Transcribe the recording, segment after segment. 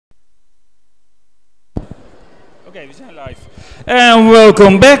Okay, we zijn live. And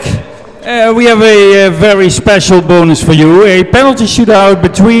welcome back. We have a very special bonus for you. A penalty shootout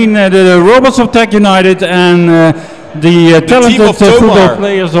between the robots of Techunited and the talented football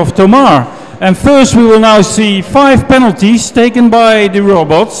players of Tomar. And first we will now see 5 penalties taken by the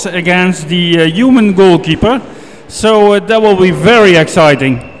robots against the human goalkeeper. So that will be very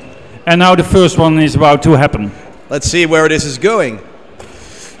exciting. And now the first one is about to happen. Let's see where this is going.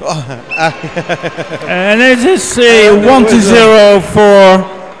 And it is a 1-0 for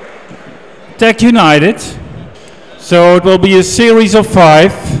Techunited. So it will be a series of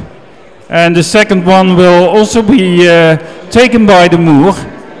 5. And the second one will also be taken by the Moor.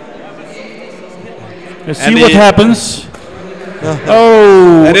 Let's see what happens.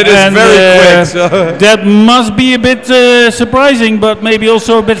 Oh, and it is very quick. So that must be a bit surprising, but maybe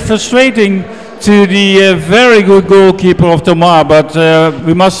also a bit frustrating to the very good goalkeeper of Tomar. But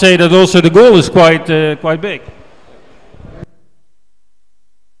we must say that also the goal is quite big.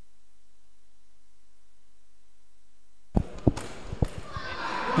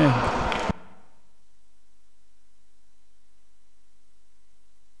 Yeah.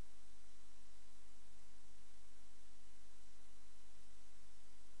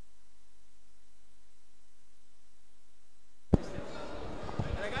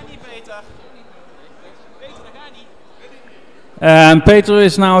 And Peter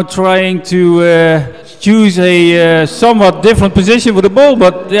is now trying to choose a somewhat different position for the ball,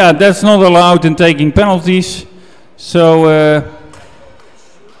 but yeah, that's not allowed in taking penalties. So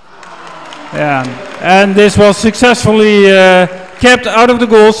yeah, and this was successfully kept out of the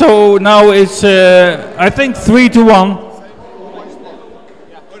goal. So now it's I think 3-1.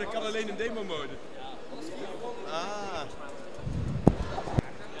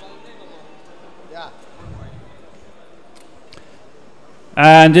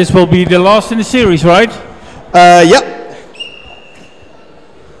 And this will be the last in the series, right? Yeah.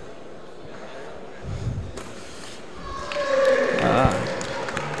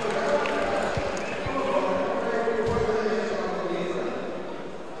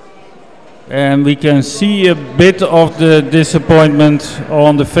 And we can see a bit of the disappointment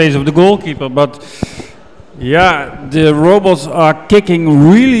on the face of the goalkeeper, but yeah, the robots are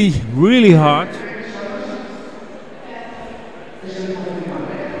kicking really hard.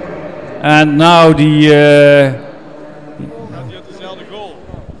 And now the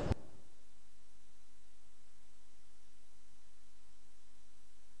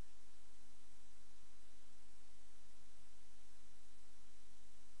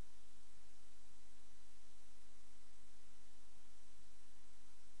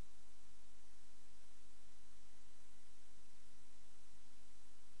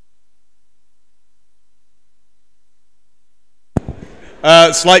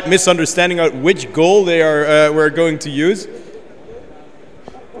slight misunderstanding of which goal they are we're going to use.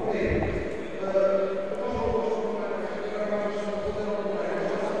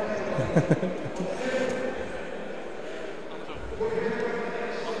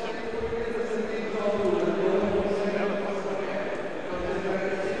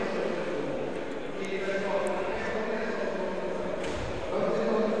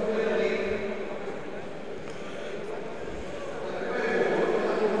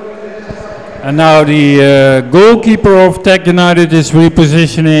 And now the goalkeeper of Techunited is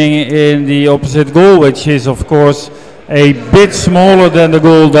repositioning in the opposite goal, which is of course a bit smaller than the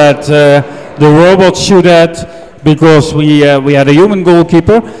goal that the robots shoot at, because we had a human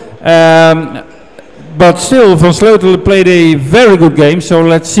goalkeeper. But still, Van Sleutelen played a very good game. So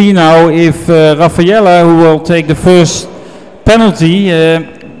let's see now if Raffaella, who will take the first penalty,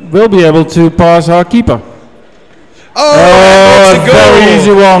 will be able to pass our keeper. Oh, a very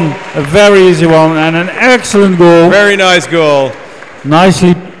easy one, a very easy one, and an excellent goal. Very nice goal.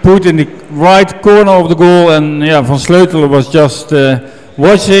 Nicely put in the right corner of the goal, and yeah, Van Sleutelen was just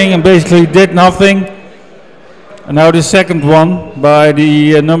watching and basically did nothing. And now the second one by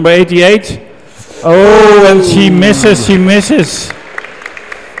the number 88. Oh, and she misses.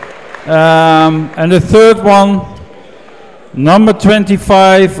 And the third one, number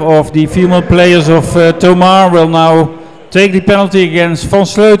 25 of the female players of Tomar, will now take the penalty against Van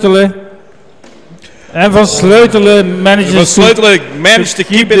Sleutelen. And Van Sleutelen managed to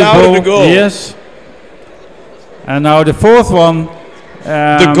keep it out of the goal. Yes. And now the fourth one.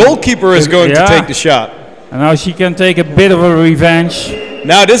 The goalkeeper is going to take the shot. And now she can take a bit of a revenge.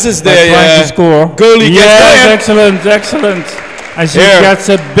 Now this is the goalie. Yes, excellent. And she gets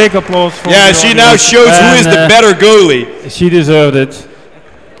a big applause for she now shows who is the better goalie. She deserved it.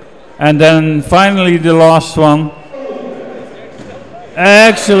 And then finally the last one.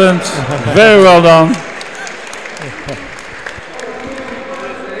 Excellent. Very well done.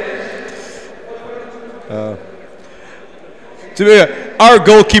 Our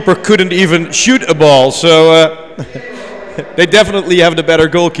goalkeeper couldn't even shoot a ball, so they definitely have the better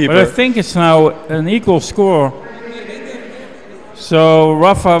goalkeeper. But I think it's now an equal score. So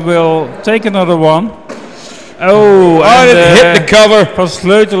Rafa will take another one. Oh, and it hit the cover. Van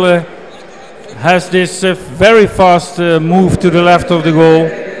Sleutelen has this very fast move to the left of the goal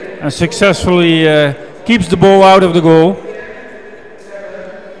and successfully keeps the ball out of the goal.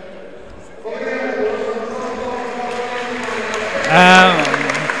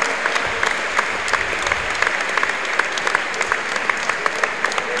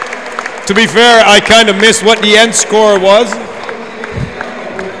 To be fair, I kind of missed what the end score was.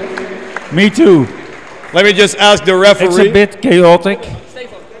 Me too. Let me just ask the referee. It's a bit chaotic.